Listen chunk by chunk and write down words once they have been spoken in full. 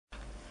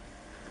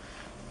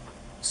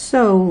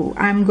So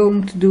I'm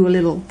going to do a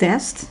little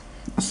test,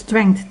 a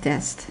strength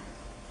test.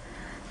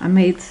 I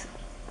made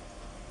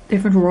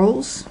different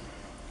rolls,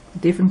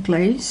 different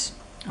clays,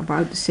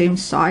 about the same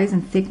size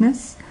and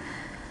thickness,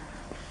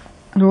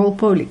 and they're all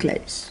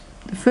polyclays.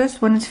 The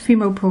first one is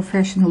Fimo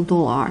Professional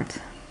Doll Art.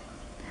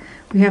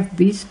 We have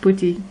Beast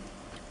Putty,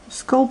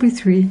 Sculpey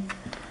 3,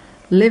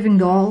 Living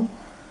Doll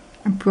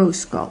and Pro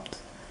Sculpt.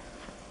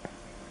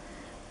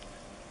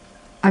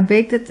 I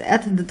baked it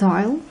at the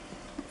tile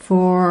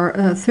for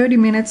 30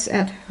 minutes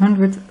at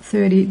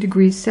 130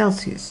 degrees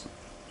Celsius.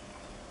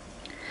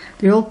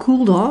 They all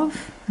cooled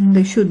off and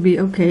they should be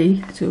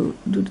okay to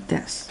do the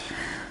test.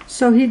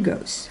 So here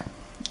goes.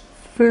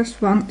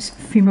 First one is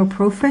Fimo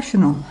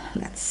Professional.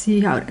 Let's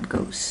see how that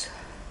goes.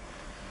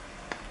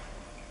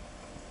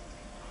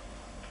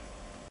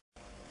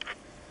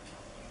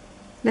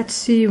 Let's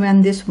see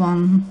when this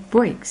one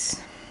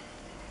breaks.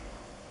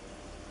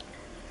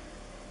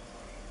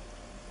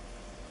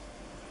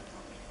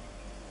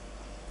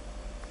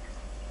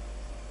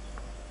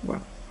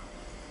 Well,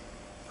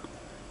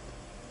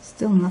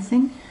 still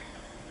nothing.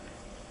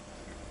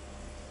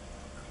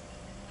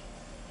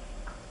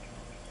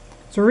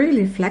 It's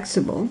really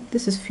flexible.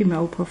 This is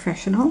Fimo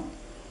Professional.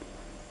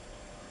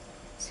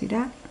 See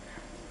that?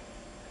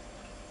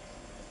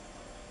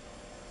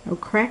 No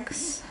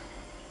cracks.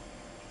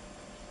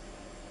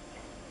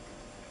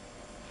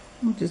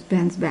 It just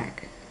bends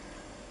back.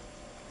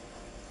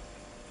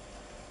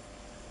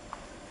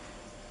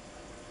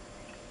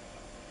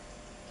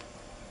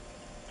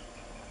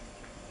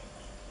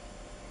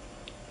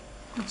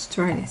 Let's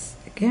try this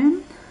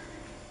again.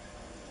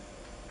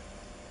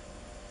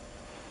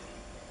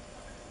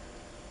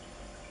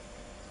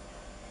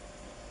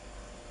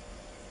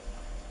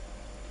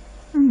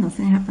 And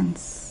nothing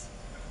happens.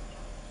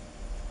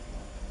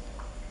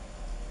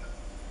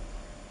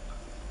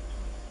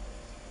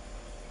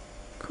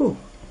 Cool.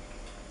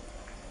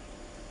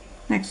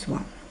 Next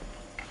one.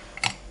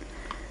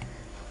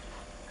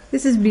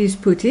 This is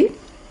Beast Putty.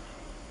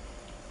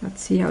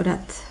 Let's see how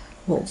that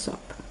holds up.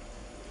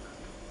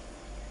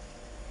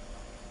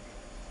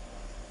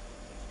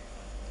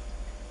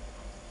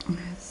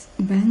 Let's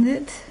bend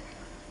it.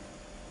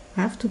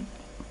 I have to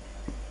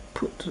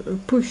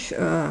push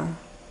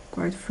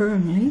quite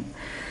firmly.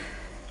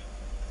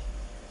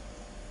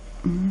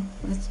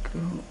 Let's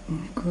go.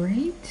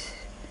 Great.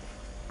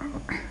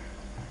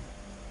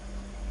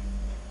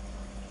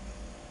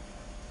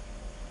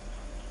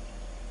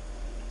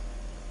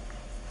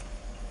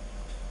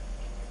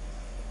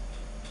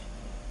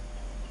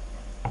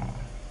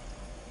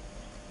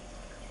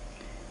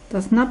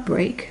 Does not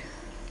break.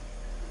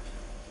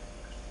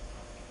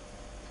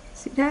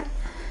 See that?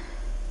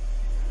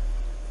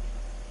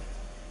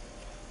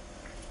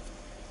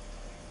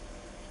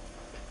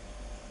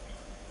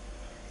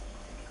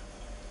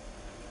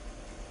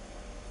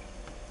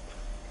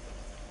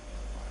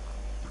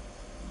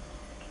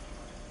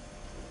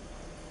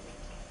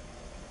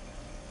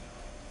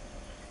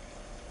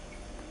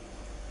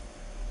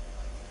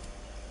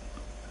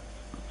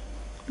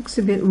 Looks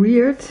a bit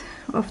weird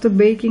after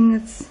baking.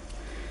 It's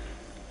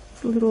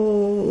a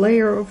little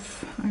layer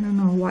of, I don't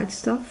know, white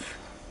stuff.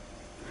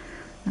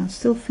 Now it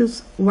still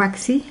feels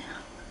waxy,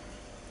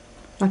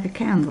 like a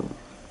candle.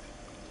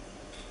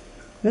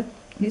 But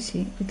you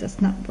see, it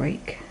does not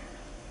break.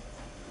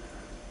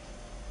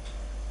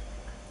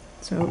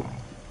 So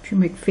if you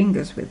make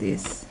fingers with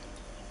this,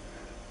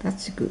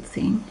 that's a good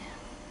thing.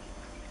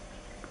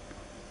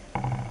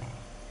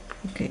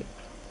 Okay,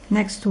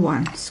 next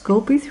one,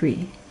 Sculpey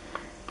 3.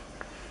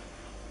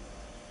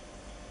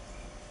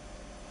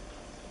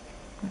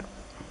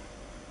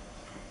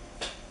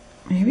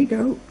 Here we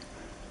go.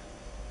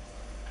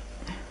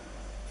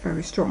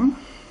 Very strong.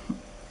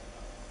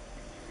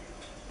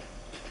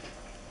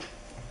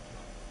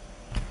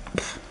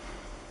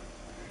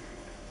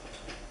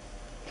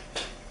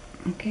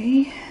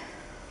 Okay,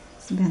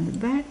 let's bend it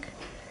back.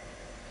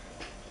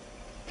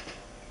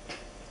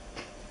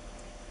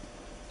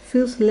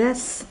 Feels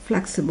less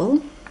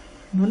flexible,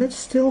 but it's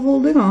still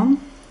holding on.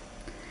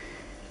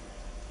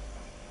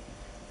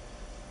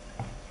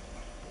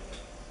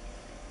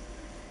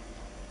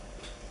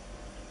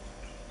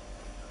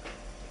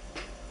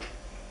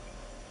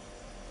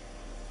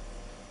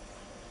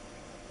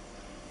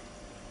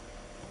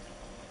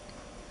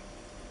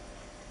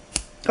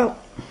 Oh,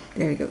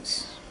 there it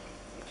goes.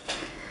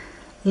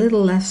 A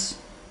little less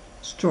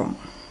strong.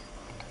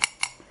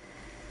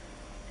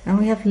 And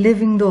we have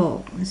Living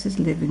Doll. This is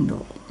Living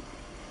Doll.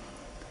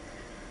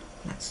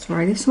 Let's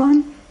try this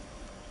one.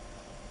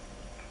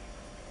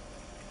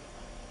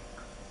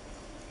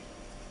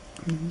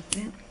 And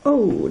then,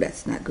 oh,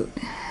 that's not good.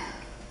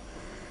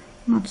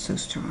 Not so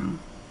strong.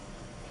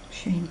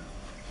 Shame.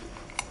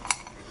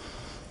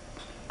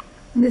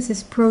 And this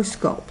is Pro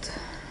Sculpt.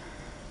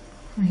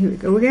 And here we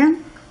go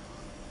again.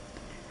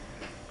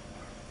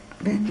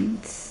 Bend.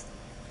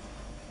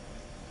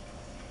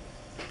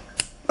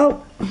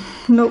 Oh,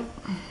 no,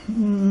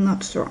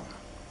 not strong.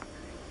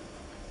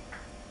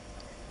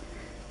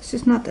 It's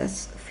just not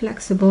as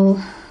flexible.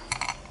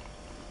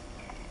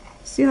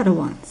 as the other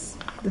ones.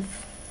 The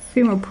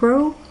Female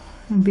Pro,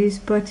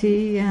 Beast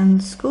Putty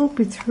and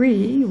Sculpey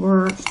 3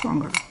 were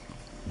stronger.